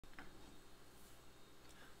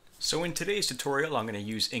So in today's tutorial, I'm going to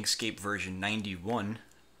use Inkscape version 91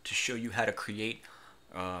 to show you how to create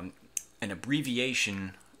an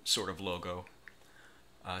abbreviation sort of logo,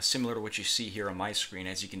 similar to what you see here on my screen.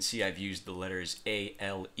 As you can see, I've used the letters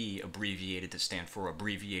ALE abbreviated to stand for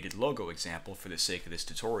abbreviated logo example for the sake of this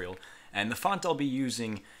tutorial. And the font I'll be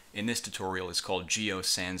using in this tutorial is called Geo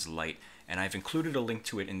Sans Light, and I've included a link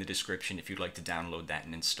to it in the description if you'd like to download that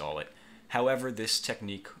and install it. However, this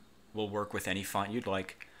technique will work with any font you'd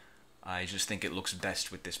like. I just think it looks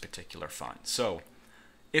best with this particular font. So,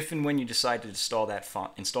 if and when you decide to install that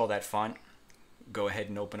font, go ahead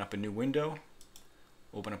and open up a new window,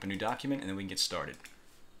 open up a new document, and then we can get started.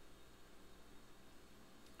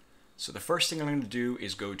 So the first thing I'm going to do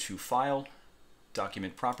is go to File,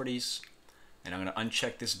 Document Properties, and I'm going to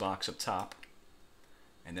uncheck this box up top,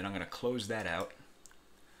 and then I'm going to close that out,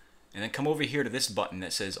 and then come over here to this button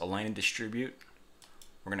that says Align and Distribute.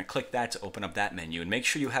 We're going to click that to open up that menu, and make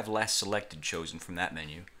sure you have Last Selected chosen from that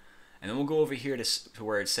menu. And then we'll go over here to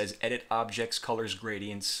where it says Edit Objects, Colors,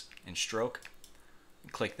 Gradients, and Stroke.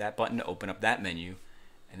 And click that button to open up that menu.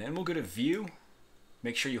 And then we'll go to View,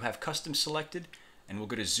 make sure you have Custom selected, and we'll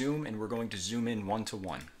go to Zoom, and we're going to zoom in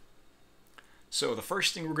 1:1. So the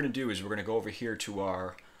first thing we're going to do is we're going to go over here to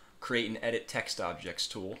our Create and Edit Text Objects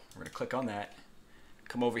tool. We're going to click on that,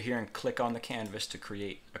 come over here and click on the canvas to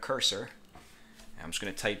create a cursor. I'm just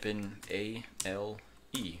going to type in ALE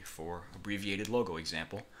for abbreviated logo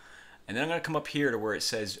example. And then I'm going to come up here to where it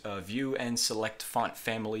says View and select Font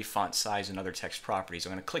Family, Font Size, and Other Text Properties.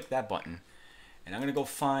 I'm going to click that button, and I'm going to go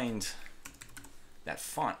find that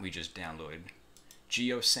font we just downloaded.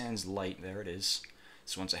 Geo Sans Light, there it is.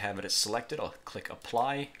 So once I have it selected, I'll click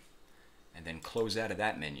Apply, and then close out of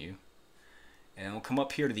that menu. And then we'll come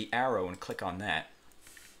up here to the arrow and click on that.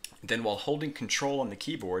 Then while holding Control on the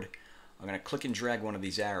keyboard, I'm going to click and drag one of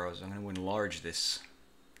these arrows. I'm going to enlarge this,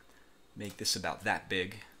 make this about that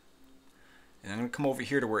big. And I'm going to come over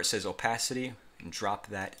here to where it says Opacity and drop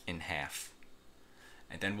that in half.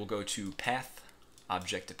 And then we'll go to Path,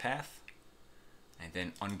 Object to Path, and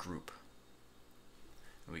then Ungroup.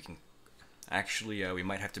 And we can actually, we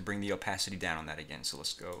might have to bring the opacity down on that again, so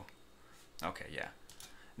let's go. Okay, yeah.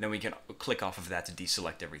 And then we can click off of that to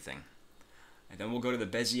deselect everything. And then we'll go to the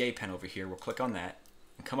Bezier pen over here. We'll click on that.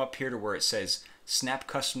 And come up here to where it says Snap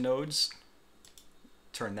Custom Nodes,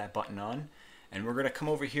 turn that button on, and we're going to come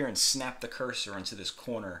over here and snap the cursor into this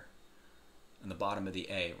corner on the bottom of the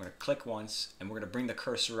A. We're going to click once, and we're going to bring the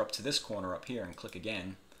cursor up to this corner up here and click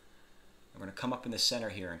again. We're going to come up in the center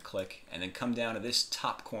here and click, and then come down to this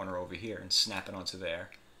top corner over here and snap it onto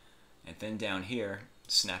there, and then down here,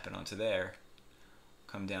 snap it onto there,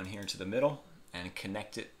 come down here into the middle, and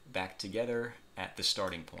connect it back together at the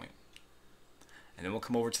starting point. And then we'll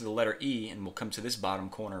come over to the letter E, and we'll come to this bottom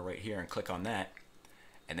corner right here and click on that,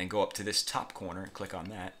 and then go up to this top corner and click on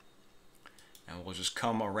that, and we'll just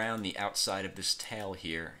come around the outside of this tail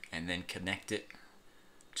here and then connect it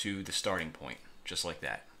to the starting point, just like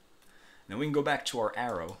that. And then we can go back to our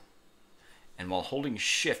arrow, and while holding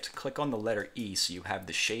Shift, click on the letter E so you have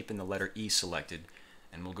the shape in the letter E selected,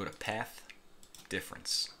 and we'll go to Path,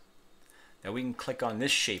 Difference. Now we can click on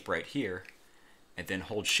this shape right here, and then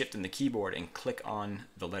hold Shift in the keyboard and click on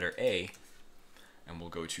the letter A, and we'll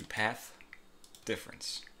go to Path,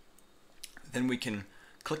 Difference. Then we can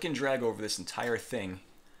click and drag over this entire thing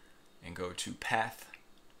and go to Path,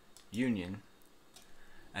 Union.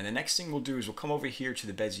 And the next thing we'll do is we'll come over here to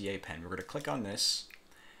the Bezier pen. We're going to click on this,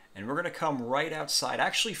 and we're going to come right outside.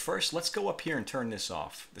 Actually, first, let's go up here and turn this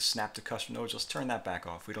off. The Snap to Custom Nodes, let's turn that back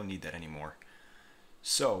off. We don't need that anymore.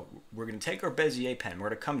 So we're going to take our Bezier pen. We're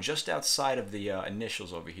going to come just outside of the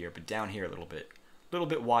initials over here, but down here a little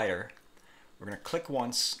bit wider. We're going to click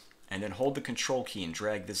once, and then hold the Control key and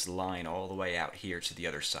drag this line all the way out here to the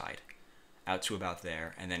other side, out to about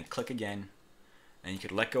there, and then click again. And you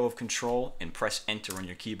could let go of Control and press Enter on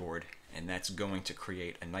your keyboard, and that's going to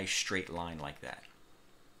create a nice straight line like that.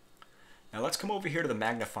 Now let's come over here to the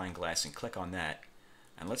magnifying glass and click on that,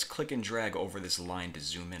 and let's click and drag over this line to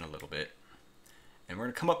zoom in a little bit. And we're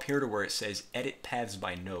going to come up here to where it says Edit Paths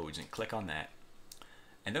by Nodes and click on that.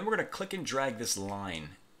 And then we're going to click and drag this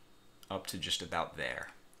line up to just about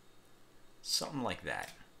there. Something like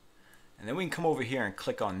that. And then we can come over here and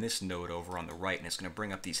click on this node over on the right, and it's going to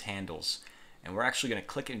bring up these handles. And we're actually going to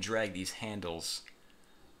click and drag these handles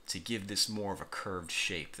to give this more of a curved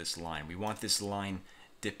shape, this line. We want this line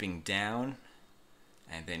dipping down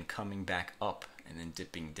and then coming back up and then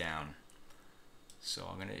dipping down. So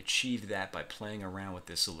I'm going to achieve that by playing around with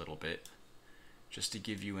this a little bit, just to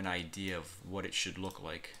give you an idea of what it should look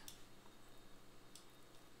like.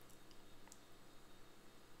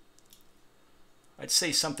 I'd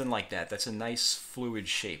say something like that. That's a nice fluid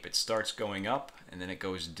shape. It starts going up and then it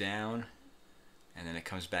goes down and then it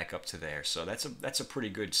comes back up to there. So that's a pretty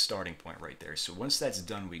good starting point right there. So once that's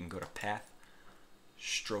done, we can go to path,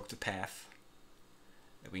 stroke to path.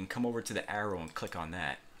 Then we can come over to the arrow and click on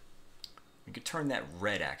that. We could turn that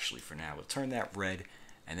red actually for now. We'll turn that red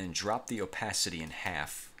and then drop the opacity in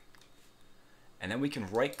half. And then we can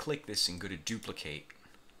right click this and go to duplicate.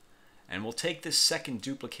 And we'll take this second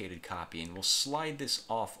duplicated copy and we'll slide this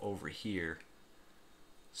off over here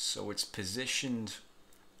so it's positioned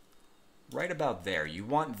right about there. You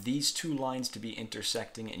want these two lines to be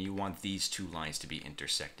intersecting and you want these two lines to be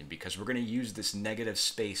intersecting because we're going to use this negative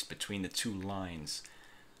space between the two lines.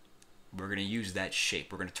 We're going to use that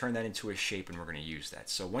shape. We're going to turn that into a shape and we're going to use that.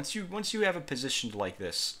 So once you have it positioned like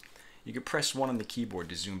this, you can press 1 on the keyboard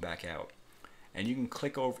to zoom back out. And you can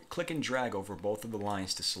click and drag over both of the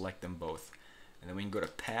lines to select them both. And then we can go to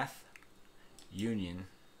Path, Union,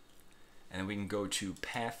 and then we can go to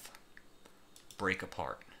Path, Break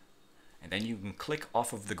Apart. And then you can click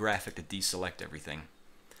off of the graphic to deselect everything.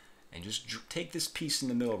 And just take this piece in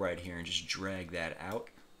the middle right here and just drag that out.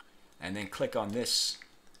 And then click on this,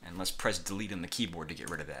 and let's press delete on the keyboard to get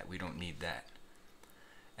rid of that. We don't need that.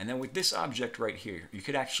 And then with this object right here, you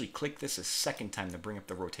could actually click this a second time to bring up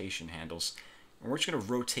the rotation handles. And we're just going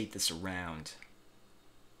to rotate this around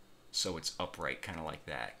so it's upright, kind of like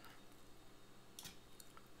that.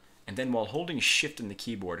 And then while holding Shift in the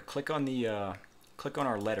keyboard, click on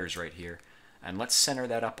our letters right here, and let's center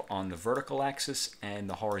that up on the vertical axis and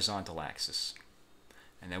the horizontal axis.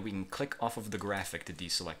 And then we can click off of the graphic to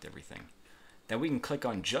deselect everything. Then we can click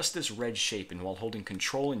on just this red shape, and while holding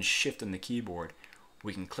Control and Shift on the keyboard,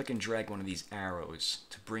 we can click and drag one of these arrows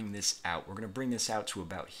to bring this out. We're going to bring this out to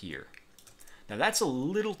about here. Now that's a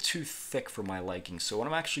little too thick for my liking, so what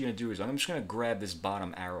I'm actually going to do is I'm just going to grab this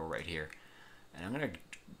bottom arrow right here, and I'm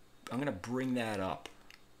going to bring that up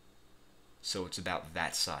so it's about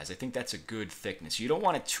that size. I think that's a good thickness. You don't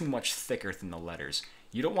want it too much thicker than the letters.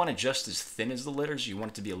 You don't want it just as thin as the letters. You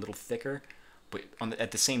want it to be a little thicker, but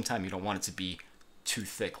at the same time you don't want it to be too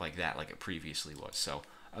thick like that, like it previously was. So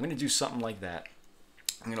I'm going to do something like that.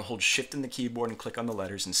 I'm going to hold Shift in the keyboard and click on the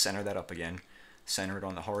letters and center that up again. Center it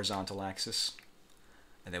on the horizontal axis.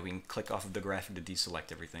 And then we can click off of the graphic to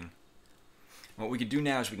deselect everything. And what we can do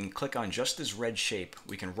now is we can click on just this red shape.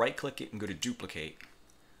 We can right click it and go to duplicate.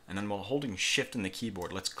 And then while holding Shift in the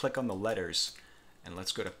keyboard, let's click on the letters and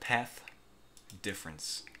let's go to Path,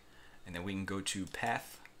 Difference. And then we can go to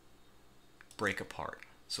Path, Break Apart.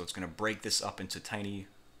 So it's going to break this up into tiny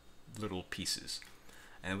little pieces.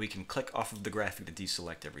 And then we can click off of the graphic to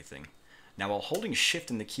deselect everything. Now while holding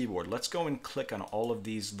Shift in the keyboard, let's go and click on all of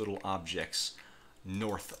these little objects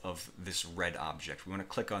north of this red object. We want to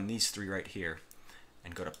click on these three right here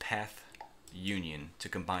and go to Path, Union to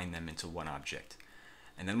combine them into one object.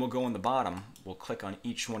 And then we'll go on the bottom, we'll click on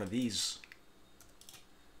each one of these.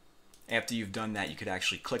 After you've done that, you could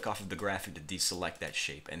actually click off of the graphic to deselect that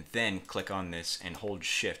shape, and then click on this and hold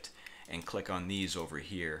Shift and click on these over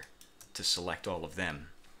here to select all of them.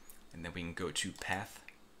 And then we can go to Path,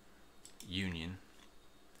 Union,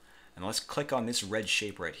 and let's click on this red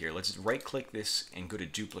shape right here. Let's right click this and go to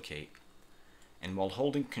duplicate, and while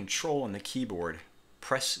holding Control on the keyboard,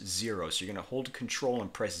 press 0. So you're going to hold Control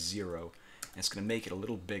and press 0, and it's going to make it a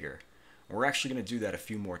little bigger. And we're actually going to do that a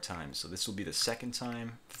few more times. So this will be the second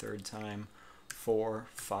time, third time, 4,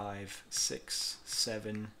 5, 6,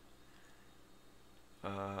 7,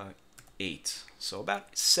 8. So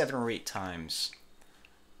about 7 or 8 times.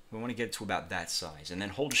 We want to get it to about that size, and then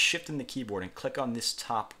hold Shift in the keyboard and click on this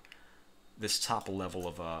top level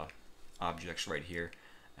of objects right here,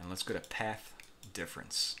 and let's go to Path,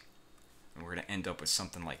 Difference, and we're going to end up with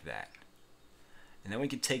something like that. And then we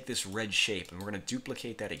can take this red shape and we're going to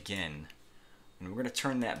duplicate that again, and we're going to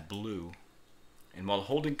turn that blue, and while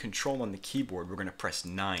holding Control on the keyboard, we're going to press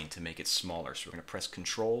 9 to make it smaller. So we're going to press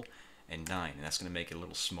Control and 9, and that's going to make it a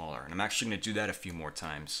little smaller. And I'm actually going to do that a few more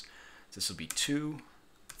times. So this will be 2,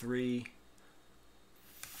 3,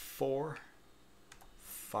 4,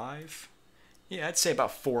 5. Yeah, I'd say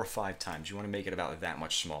about 4 or 5 times. You want to make it about that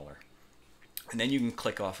much smaller. And then you can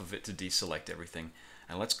click off of it to deselect everything.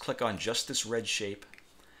 And let's click on just this red shape,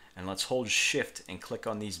 and let's hold Shift and click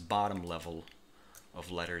on these bottom level of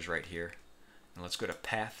letters right here. And let's go to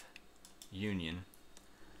Path, Union,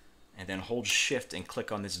 and then hold Shift and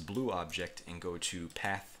click on this blue object and go to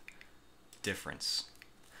Path, Difference.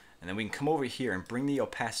 And then we can come over here and bring the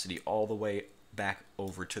opacity all the way back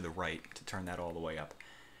over to the right to turn that all the way up.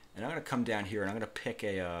 And I'm going to come down here and I'm going to pick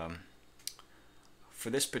a, for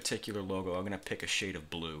this particular logo, I'm going to pick a shade of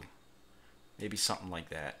blue. Maybe something like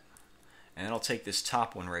that. And then I'll take this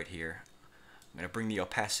top one right here. I'm going to bring the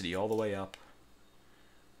opacity all the way up,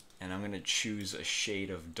 and I'm going to choose a shade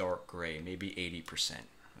of dark gray, maybe 80% or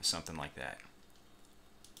something like that.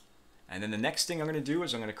 And then the next thing I'm going to do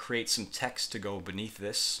is I'm going to create some text to go beneath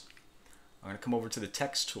this. I'm going to come over to the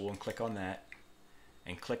text tool and click on that,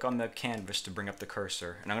 and click on the canvas to bring up the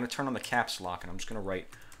cursor, and I'm going to turn on the caps lock, and I'm just going to write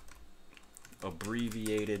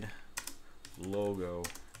abbreviated logo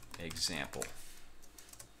example.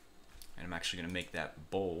 And I'm actually going to make that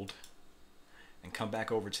bold, and come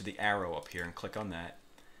back over to the arrow up here and click on that,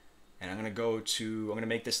 and I'm going to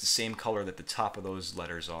make this the same color that the top of those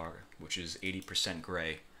letters are, which is 80%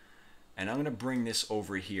 gray. And I'm going to bring this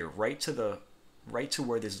over here right to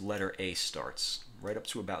where this letter A starts, right up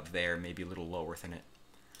to about there, maybe a little lower than it.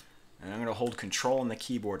 And I'm going to hold Control on the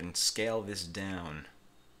keyboard and scale this down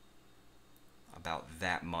about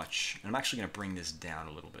that much. And I'm actually going to bring this down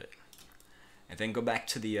a little bit. And then go back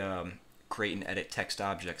to the Create and Edit Text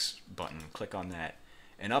Objects button, click on that.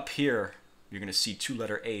 And up here, you're going to see two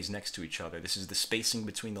letter A's next to each other. This is the spacing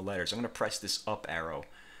between the letters. I'm going to press this up arrow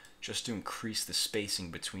just to increase the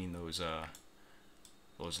spacing between those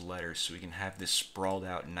letters, so we can have this sprawled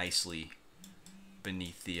out nicely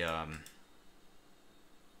beneath the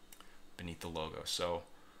logo. So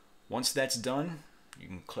once that's done, you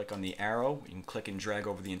can click on the arrow, you can click and drag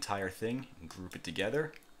over the entire thing and group it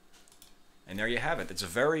together, and there you have it. It's a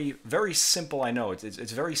very, very simple, I know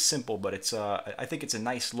it's very simple, but it's I think it's a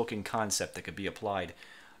nice looking concept that could be applied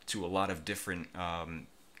to a lot of different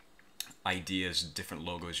ideas, different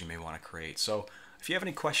logos you may want to create. So if you have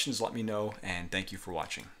any questions, let me know, and thank you for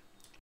watching.